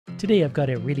Today I've got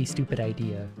a really stupid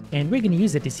idea, and we're going to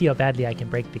use it to see how badly I can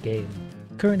break the game.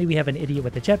 Currently we have an idiot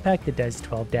with a jetpack that does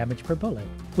 12 damage per bullet,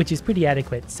 which is pretty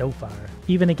adequate so far,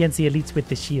 even against the elites with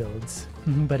the shields.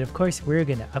 But of course we're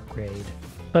going to upgrade.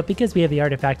 But because we have the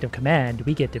artifact of command,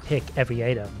 we get to pick every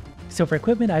item. So for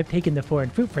equipment, I've taken the foreign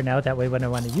fruit for now, that way when I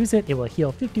want to use it, it will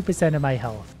heal 50% of my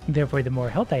health. Therefore, the more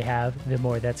health I have, the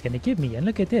more that's going to give me. And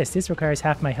look at this requires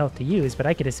half my health to use, but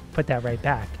I could just put that right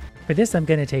back. For this, I'm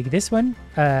going to take this one.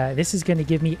 This is going to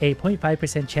give me a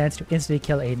 0.5% chance to instantly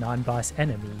kill a non-boss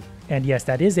enemy. And yes,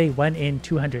 that is a 1 in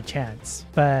 200 chance.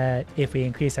 But if we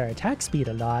increase our attack speed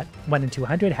a lot, 1 in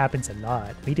 200 happens a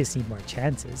lot. We just need more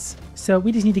chances. So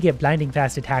we just need to get blinding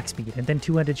fast attack speed, and then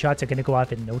 200 shots are going to go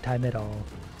off in no time at all.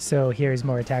 So here's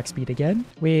more attack speed again,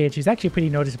 which is actually a pretty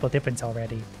noticeable difference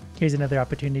already. Here's another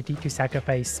opportunity to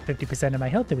sacrifice 50% of my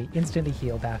health that we instantly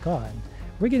heal back on.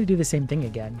 We're going to do the same thing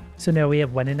again. So now we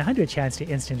have 1 in 100 chance to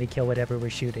instantly kill whatever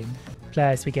we're shooting.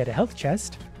 Plus we get a health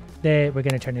chest that we're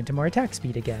going to turn into more attack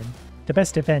speed again. The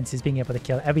best defense is being able to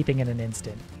kill everything in an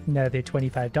instant. Another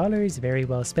 $25, very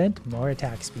well spent, more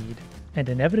attack speed. And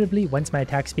inevitably, once my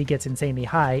attack speed gets insanely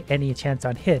high, any chance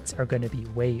on hits are going to be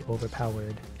way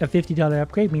overpowered. A $50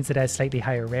 upgrade means it has slightly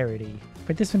higher rarity.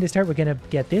 For this one to start, we're going to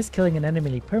get this. Killing an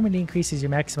enemy permanently increases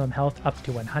your maximum health up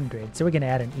to 100, so we're going to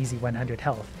add an easy 100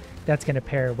 health. That's going to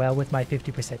pair well with my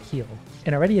 50% heal.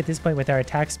 And already at this point with our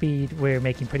attack speed, we're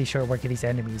making pretty short work of these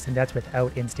enemies, and that's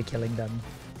without insta-killing them.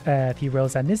 A few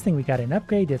rolls on this thing, we got an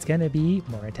upgrade. It's going to be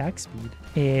more attack speed.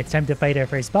 It's time to fight our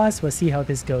first boss. We'll see how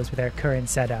this goes with our current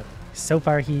setup. So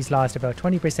far he's lost about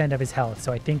 20% of his health,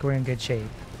 so I think we're in good shape.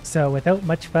 So without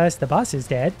much fuss, the boss is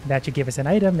dead. That should give us an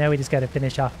item. Now we just gotta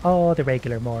finish off all the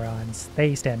regular morons.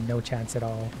 They stand no chance at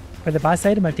all. For the boss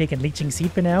item, I've taken Leeching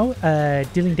Seed for now.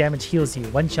 Dealing damage heals you.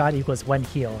 1 shot equals 1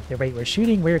 heal. The rate we're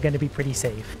shooting, we're going to be pretty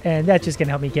safe. And that's just going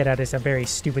to help me get out of some very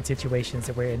stupid situations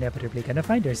that we're inevitably going to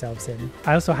find ourselves in.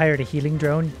 I also hired a healing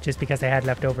drone just because I had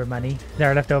leftover money.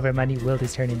 Our leftover money will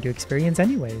just turn into experience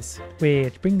anyways.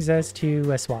 Which brings us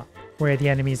to a swap, where the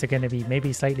enemies are going to be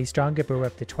maybe slightly stronger, but we're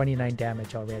up to 29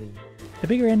 damage already. The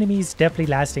bigger enemies definitely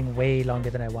lasting way longer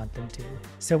than I want them to.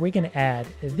 So we're going to add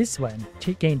this one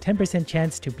to gain 10%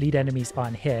 chance to bleed enemies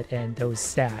on hit, and those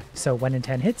stack. So 1 in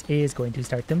 10 hits is going to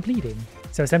start them bleeding.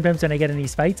 So sometimes when I get in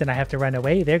these fights and I have to run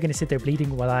away, they're going to sit there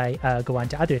bleeding while I go on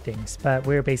to other things. But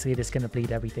we're basically just going to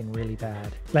bleed everything really bad.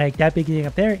 Like that big thing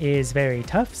up there is very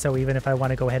tough, so even if I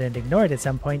want to go ahead and ignore it at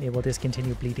some point, it will just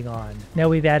continue bleeding on. Now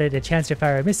we've added a chance to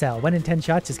fire a missile. 1 in 10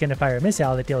 shots is going to fire a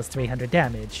missile that deals 300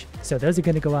 damage. So those are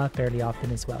going to go off fairly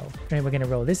often as well. And we're going to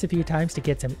roll this a few times to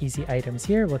get some easy items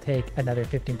here. We'll take another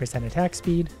 15% attack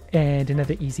speed and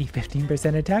another easy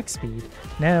 15% attack speed.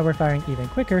 Now we're firing even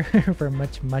quicker for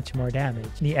much more damage.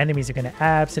 The enemies are going to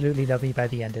absolutely love me by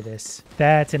the end of this.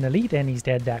 That's an elite and he's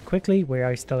dead that quickly. We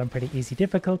are still on pretty easy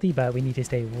difficulty, but we need to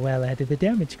stay well ahead of the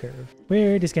damage curve.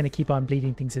 We're just going to keep on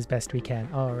bleeding things as best we can.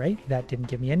 Alright, that didn't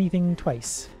give me anything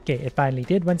twice. Okay, it finally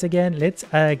did once again. Let's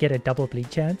get a double bleed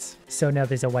chance. So now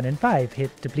there's a 1 in 5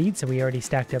 hit to bleed, so we already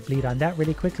stacked up bleed on that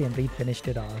really quickly and bleed finished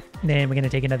it off. Then we're going to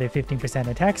take another 15%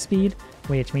 attack speed,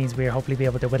 which means we'll hopefully be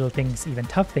able to whittle things, even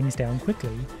tough things, down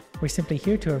quickly. We're simply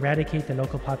here to eradicate the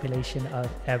local population of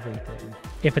everything.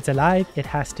 If it's alive, it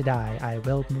has to die. I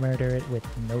will murder it with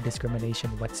no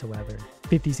discrimination whatsoever.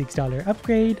 $56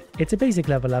 upgrade. It's a basic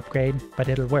level upgrade, but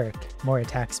it'll work. More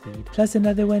attack speed. Plus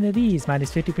another one of these,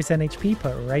 minus 50% HP,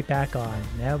 put right back on.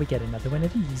 Now we get another one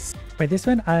of these. For this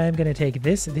one, I'm going to take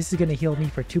this. This is going to heal me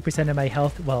for 2% of my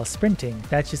health while sprinting.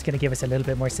 That's just going to give us a little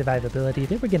bit more survivability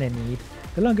that we're going to need.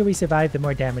 The longer we survive, the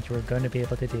more damage we're going to be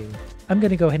able to do. I'm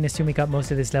going to go ahead and assume we got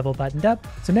most of this level buttoned up.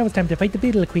 So now it's time to fight the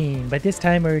Beetle Queen, but this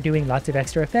time we're doing lots of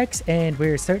extra effects and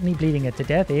we're certainly bleeding it to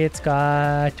death. It's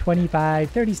got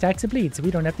 25-30 stacks of bleed, so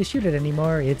we don't have to shoot it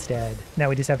anymore. It's dead. Now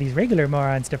we just have these regular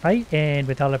morons to fight, and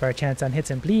with all of our chance on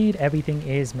hits and bleed, everything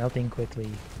is melting quickly.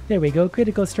 There we go.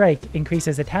 Critical strike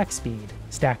increases attack speed.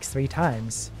 Stacks 3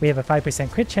 times. We have a 5%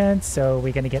 crit chance, so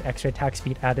we're going to get extra attack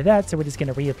speed out of that, so we're just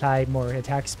going to reapply more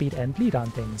attack speed and bleed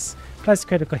on things. Plus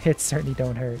critical hits certainly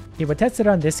don't hurt. Okay, we'll test it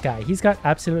on this guy. He's got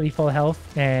absolutely full health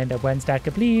and a 1 stack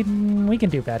of bleed. We can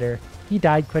do better. He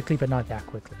died quickly, but not that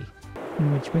quickly.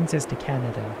 Which brings us to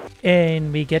Canada.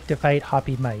 And we get to fight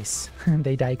Hoppy Mice.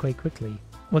 They die quite quickly.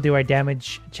 We'll do our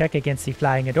damage check against the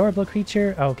flying adorable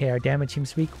creature. Okay, our damage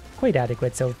seems to be quite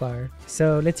adequate so far.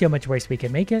 So let's see how much worse we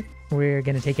can make it. We're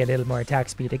going to take a little more attack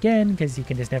speed again, because you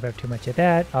can just never have too much of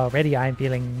that. Already I'm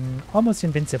feeling almost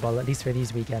invincible, at least for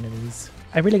these weak enemies.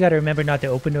 I really got to remember not to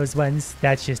open those ones.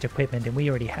 That's just equipment, and we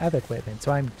already have equipment,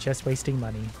 so I'm just wasting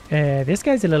money. This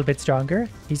guy's a little bit stronger.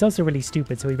 He's also really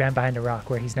stupid, so he ran behind a rock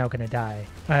where he's now going to die.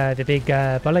 The big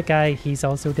bullet guy, he's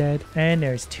also dead. And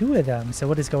there's 2 of them, so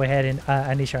we'll just go ahead and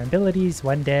unleash our abilities.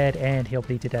 1 dead, and he'll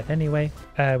bleed to death anyway.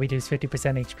 We lose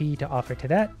 50% HP to offer to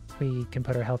that. We can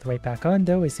put our health right back on,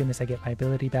 though, as soon as I get my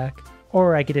ability back.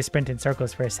 Or I could just sprint in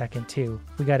circles for a second too.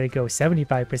 We gotta go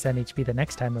 75% HP the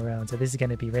next time around, so this is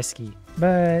gonna be risky.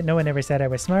 But no one ever said I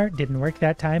was smart, didn't work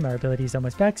that time, our ability is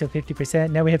almost back, so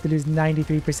 50%. Now we have to lose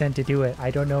 93% to do it. I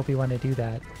don't know if we want to do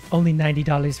that. Only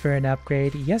 $90 for an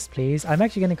upgrade. Yes, please. I'm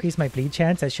actually gonna increase my bleed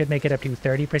chance. I should make it up to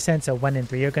 30%, so 1 in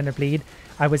 3 are gonna bleed.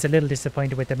 I was a little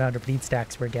disappointed with the amount of bleed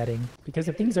stacks we're getting. Because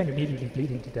if things aren't immediately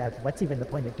bleeding to death, what's even the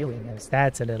point of doing this?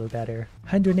 That's a little better.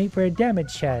 108 for a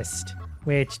damage chest,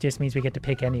 which just means we get to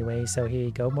pick anyway, so here you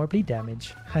go, more bleed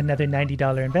damage. Another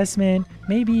 $90 investment,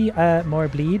 maybe more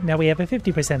bleed. Now we have a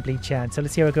 50% bleed chance, so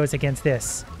let's see how it goes against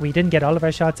this. We didn't get all of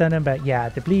our shots on him, but yeah,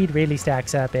 the bleed really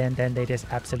stacks up and then they just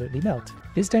absolutely melt.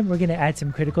 This time we're going to add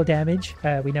some critical damage.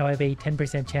 We now have a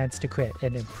 10% chance to crit,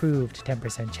 an improved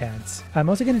 10% chance. I'm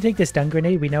also going to take the stun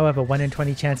grenade. We now have a 1 in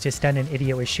 20 chance to stun an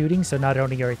idiot we're shooting, so not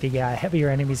only are the heavier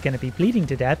enemies going to be bleeding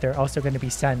to death, they're also going to be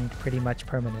stunned pretty much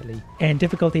permanently. And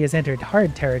difficulty has entered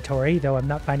hard territory, though I'm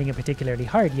not finding it particularly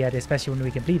hard yet, especially when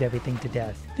we can bleed everything to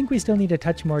death. I think we still need a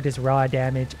touch more just raw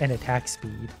damage and attack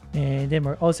speed. And then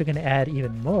we're also going to add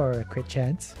even more crit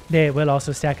chance. They will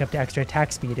also stack up to extra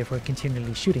attack speed if we're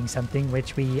continually shooting something,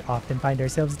 which we often find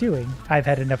ourselves doing. I've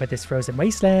had enough of this frozen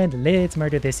wasteland. Let's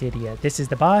murder this idiot. This is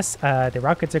the boss. The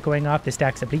rockets are going off. The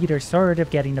stacks of bleed are sort of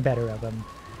getting the better of him.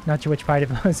 Not sure which part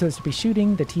of him I'm supposed to be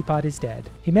shooting. The teapot is dead.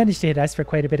 He managed to hit us for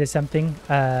quite a bit of something,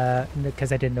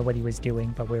 because I didn't know what he was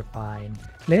doing, but we're fine.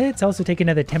 Let's also take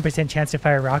another 10% chance to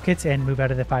fire rockets and move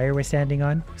out of the fire we're standing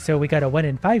on. So we got a 1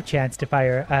 in 5 chance to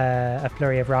fire a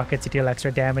flurry of rockets to deal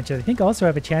extra damage. I think also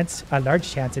have a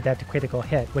large chance at that to critical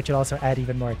hit, which will also add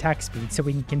even more attack speed, so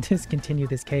we can just continue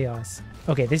this chaos.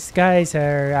 Okay, these guys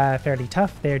are fairly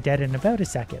tough. They're dead in about a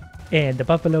second. And the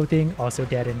buffalo thing, also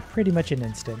dead in pretty much an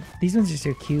instant. These ones are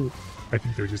so cute. I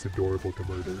think they're just adorable to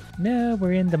murder. No,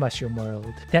 we're in the mushroom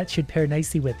world. That should pair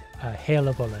nicely with a hail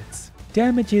of bullets.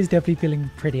 Damage is definitely feeling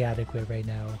pretty adequate right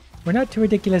now. We're not to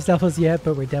ridiculous levels yet,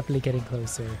 but we're definitely getting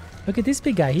closer. Look at this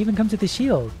big guy, he even comes with a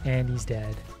shield, and he's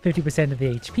dead. 50% of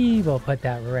the HP, we'll put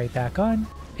that right back on.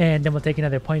 And then we'll take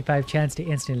another 0.5 chance to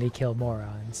instantly kill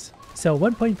morons. So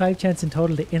 1.5 chance in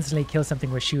total to instantly kill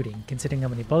something we're shooting. Considering how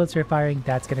many bullets we're firing,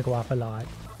 that's going to go off a lot.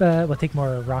 But we'll take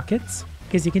more rockets,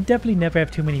 because you can definitely never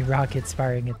have too many rockets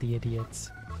firing at the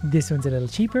idiots. This one's a little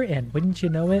cheaper, and wouldn't you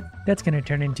know it, that's going to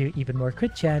turn into even more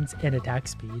crit chance and attack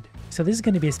speed. So this is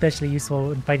going to be especially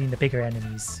useful in fighting the bigger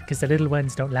enemies, because the little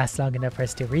ones don't last long enough for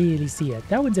us to really see it.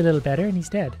 That one's a little better, and he's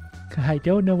dead. I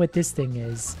don't know what this thing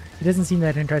is. He doesn't seem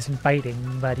that interested in fighting,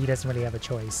 but he doesn't really have a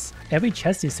choice. Every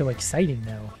chest is so exciting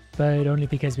though, but only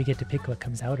because we get to pick what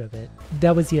comes out of it.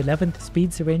 That was the 11th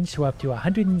speed syringe, so up to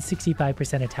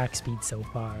 165% attack speed so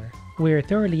far. We're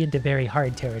thoroughly into very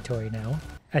hard territory now.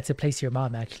 That's a place your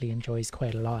mom actually enjoys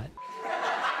quite a lot.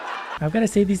 I've got to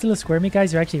say, these little squirmy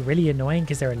guys are actually really annoying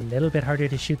because they're a little bit harder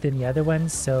to shoot than the other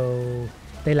ones, so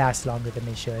they last longer than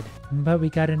they should. But we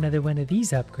got another one of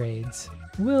these upgrades.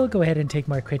 We'll go ahead and take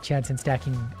more crit chance and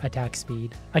stacking attack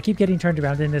speed. I keep getting turned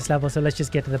around in this level, so let's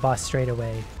just get to the boss straight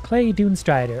away. Clay Dune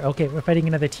Strider. Okay, we're fighting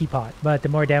another teapot, but the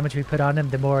more damage we put on him,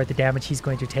 the more the damage he's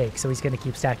going to take. So he's going to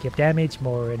keep stacking up damage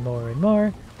more and more and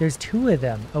more. There's 2 of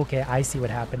them. Okay, I see what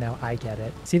happened now. I get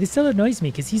it. See, this still annoys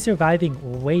me because he's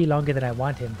surviving way longer than I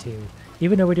want him to.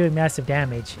 Even though we're doing massive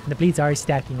damage, and the bleeds are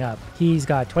stacking up. He's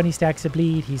got 20 stacks of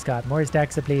bleed, he's got more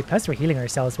stacks of bleed, plus we're healing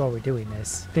ourselves while we're doing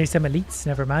this. There's some elites,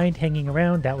 never mind, hanging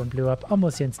around. That one blew up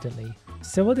almost instantly.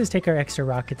 So we'll just take our extra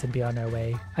rockets and be on our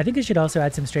way. I think I should also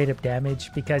add some straight up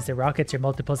damage because the rockets are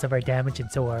multiples of our damage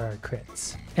and so are our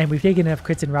crits. And we've taken enough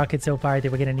crits and rockets so far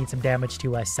that we're going to need some damage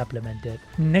to supplement it.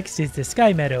 Next is the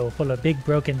Sky Meadow, full of big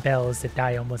broken bells that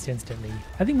die almost instantly.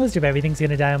 I think most of everything's going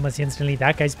to die almost instantly.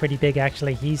 That guy's pretty big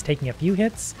actually. He's taking a few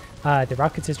hits. The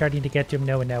rockets are starting to get to him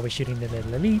now, and now we're shooting the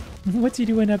little elite. What's he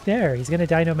doing up there? He's gonna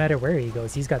die no matter where he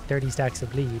goes. He's got 30 stacks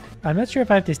of bleed. I'm not sure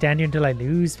if I have to stand here until I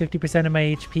lose 50% of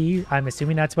my HP. I'm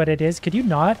assuming that's what it is. Could you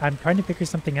not? I'm trying to figure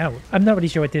something out. I'm not really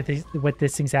sure what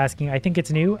this thing's asking. I think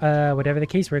it's new. Whatever the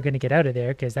case, we're gonna get out of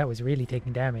there because that was really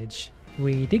taking damage.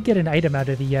 We did get an item out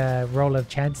of the roll of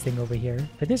chance thing over here.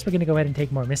 For this, we're going to go ahead and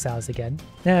take more missiles again.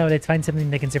 Now, let's find something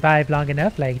that can survive long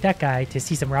enough, like that guy, to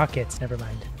see some rockets. Never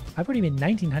mind. I've already made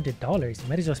 $1,900.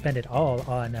 Might as well spend it all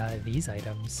on these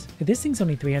items. This thing's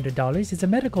only $300. It's a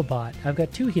medical bot. I've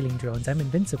got 2 healing drones. I'm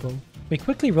invincible. We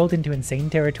quickly rolled into insane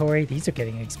territory. These are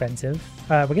getting expensive.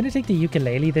 We're going to take the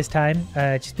ukulele this time,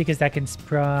 just because that can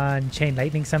spawn chain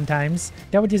lightning sometimes.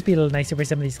 That would just be a little nicer for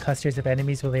some of these clusters of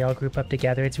enemies where they all group up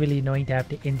together. It's really annoying to have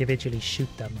to individually shoot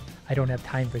them. I don't have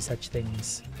time for such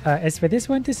things. As for this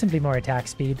one, just simply more attack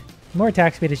speed. More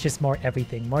attack speed is just more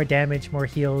everything. More damage, more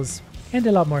heals, and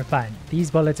a lot more fun.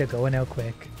 These bullets are going out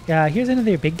quick. Here's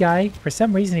another big guy. For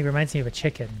some reason, he reminds me of a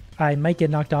chicken. I might get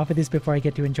knocked off of this before I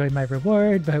get to enjoy my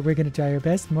reward, but we're going to try our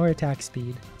best. More attack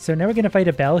speed. So now we're going to fight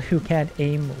a Belle who can't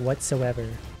aim whatsoever.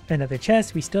 Another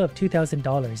chest. We still have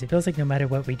 $2,000. It feels like no matter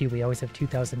what we do, we always have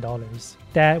 $2,000.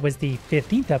 That was the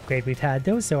 15th upgrade we've had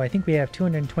though, so I think we have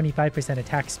 225%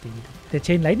 attack speed. The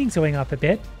chain lightning's going off a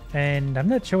bit. And I'm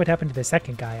not sure what happened to the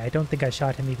second guy. I don't think I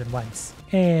shot him even once.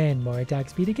 And more attack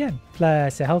speed again.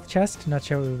 Plus a health chest. Not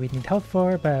sure what we need health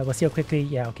for, but we'll see how quickly.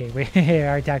 Yeah, okay.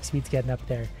 Our attack speed's getting up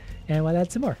there. And we'll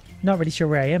add some more. Not really sure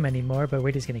where I am anymore, but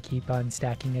we're just going to keep on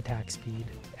stacking attack speed.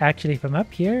 Actually, from up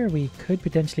here, we could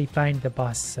potentially find the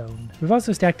boss zone. We've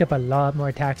also stacked up a lot more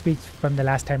attack speed from the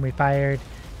last time we fired.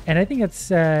 And I think it's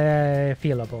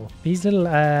feelable. These little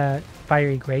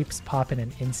fiery grapes pop in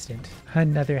an instant.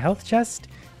 Another health chest.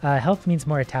 Health means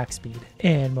more attack speed,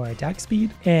 and more attack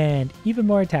speed, and even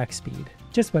more attack speed.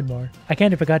 Just one more. I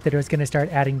kind of forgot that I was going to start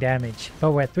adding damage, but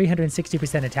we're at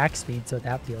 360% attack speed, so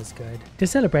that feels good. To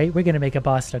celebrate, we're going to make a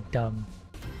boss look dumb.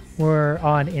 We're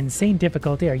on insane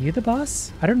difficulty. Are you the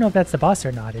boss? I don't know if that's the boss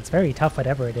or not. It's very tough,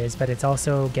 whatever it is, but it's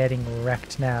also getting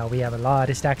wrecked now. We have a lot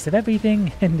of stacks of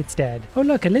everything, and it's dead. Oh,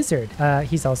 look, a lizard.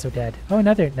 He's also dead. Oh,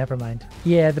 another. Never mind.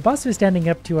 Yeah, the boss was standing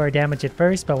up to our damage at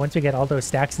first, but once we get all those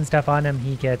stacks and stuff on him,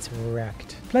 he gets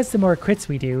wrecked. Plus, the more crits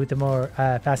we do, the more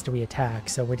faster we attack,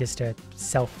 so we're just a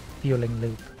self-fueling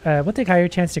loop. We'll take higher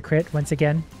chance to crit once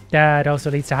again. That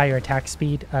also leads to higher attack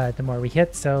speed the more we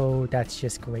hit, so that's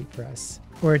just great for us.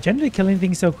 We're generally killing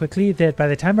things so quickly that by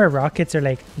the time our rockets are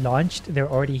like launched, they're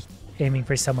already aiming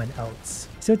for someone else.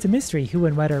 So it's a mystery who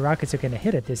and what our rockets are going to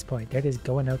hit at this point. They're just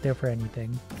going out there for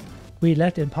anything. We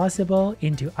left impossible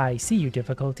into ICU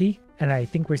difficulty, and I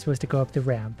think we're supposed to go up the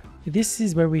ramp. This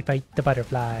is where we fight the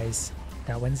butterflies.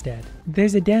 That one's dead.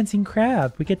 There's a dancing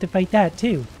crab. We get to fight that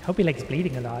too. Hope he likes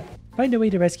bleeding a lot. Find a way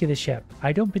to rescue the ship.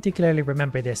 I don't particularly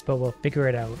remember this, but we'll figure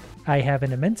it out. I have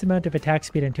an immense amount of attack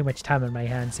speed and too much time on my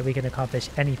hands, so we can accomplish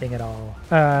anything at all.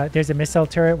 There's a missile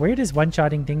turret. We're just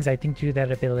one-shotting things, I think, due to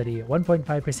that ability.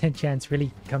 1.5% chance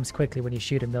really comes quickly when you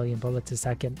shoot 1,000,000 bullets a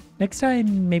second. Next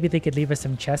time, maybe they could leave us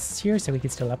some chests here so we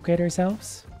could still upgrade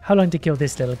ourselves. How long to kill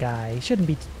this little guy? Shouldn't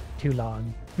be too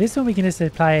long. This one we can just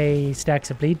apply stacks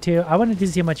of bleed to. I wanted to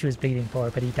see how much he was bleeding for,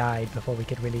 but he died before we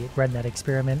could really run that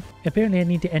experiment. Apparently I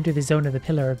need to enter the zone of the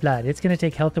Pillar of Blood. It's going to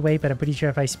take health away, but I'm pretty sure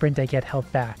if I sprint I get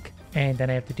health back. And then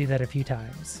I have to do that a few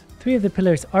times. 3 of the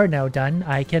pillars are now done.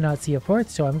 I cannot see a 4th,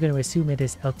 so I'm going to assume it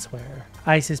is elsewhere.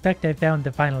 I suspect I found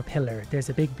the final pillar. There's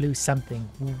a big blue something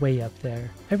way up there.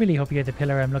 I really hope you're the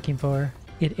pillar I'm looking for.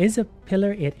 It is a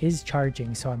pillar, it is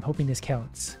charging, so I'm hoping this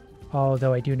counts.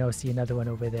 Although I do now see another one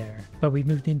over there. But we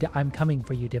moved into I'm coming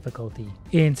for you difficulty.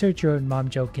 Insert your own mom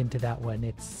joke into that one.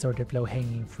 It's sort of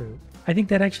low-hanging fruit. I think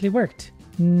that actually worked.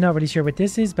 Not really sure what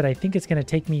this is, but I think it's going to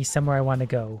take me somewhere I want to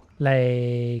go.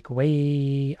 Like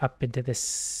way up into the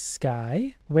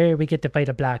sky, where we get to fight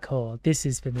a black hole. This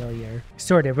is familiar.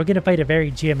 Sort of. We're going to fight a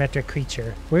very geometric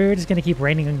creature. We're just going to keep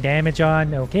raining damage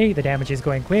on. Okay, the damage is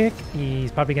going quick.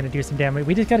 He's probably going to do some damage.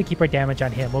 We just got to keep our damage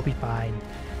on him. We'll be fine.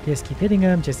 Just keep hitting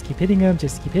him, just keep hitting him,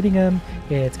 just keep hitting him.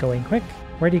 It's going quick.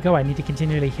 Where'd he go? I need to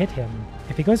continually hit him.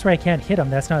 If he goes where I can't hit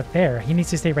him, that's not fair. He needs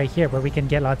to stay right here where we can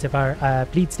get lots of our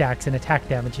bleed stacks and attack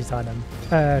damages on him.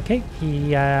 Okay,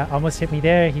 he almost hit me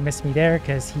there. He missed me there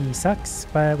because he sucks,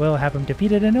 but we'll have him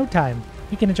defeated in no time.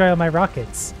 He can enjoy all my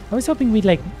rockets. I was hoping we'd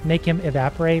like make him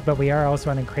evaporate, but we are also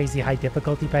on a crazy high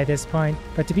difficulty by this point.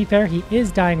 But to be fair, he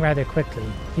is dying rather quickly.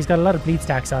 He's got a lot of bleed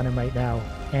stacks on him right now.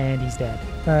 And he's dead.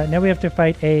 Now we have to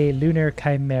fight a lunar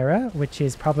chimera, which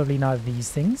is probably not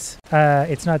these things.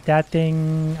 It's not that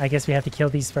thing. I guess we have to kill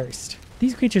these first.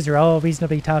 These creatures are all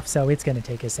reasonably tough, so it's going to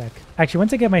take a sec. Actually,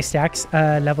 once I get my stacks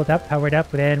leveled up, powered up,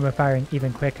 then we're firing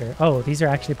even quicker. Oh, these are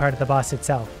actually part of the boss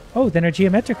itself. Oh, then our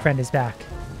geometric friend is back.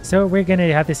 So we're going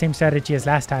to have the same strategy as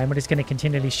last time. We're just going to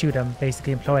continually shoot him,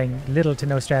 basically employing little to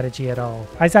no strategy at all.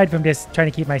 Aside from just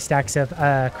trying to keep my stacks of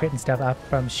crit and stuff up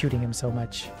from shooting him so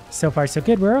much. So far, so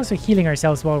good. We're also healing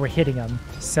ourselves while we're hitting him.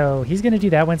 So he's going to do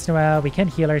that once in a while. We can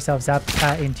heal ourselves up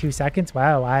in 2 seconds.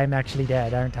 Wow, I'm actually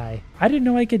dead, aren't I? I didn't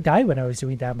know I could die when I was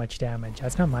doing that much damage.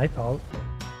 That's not my fault.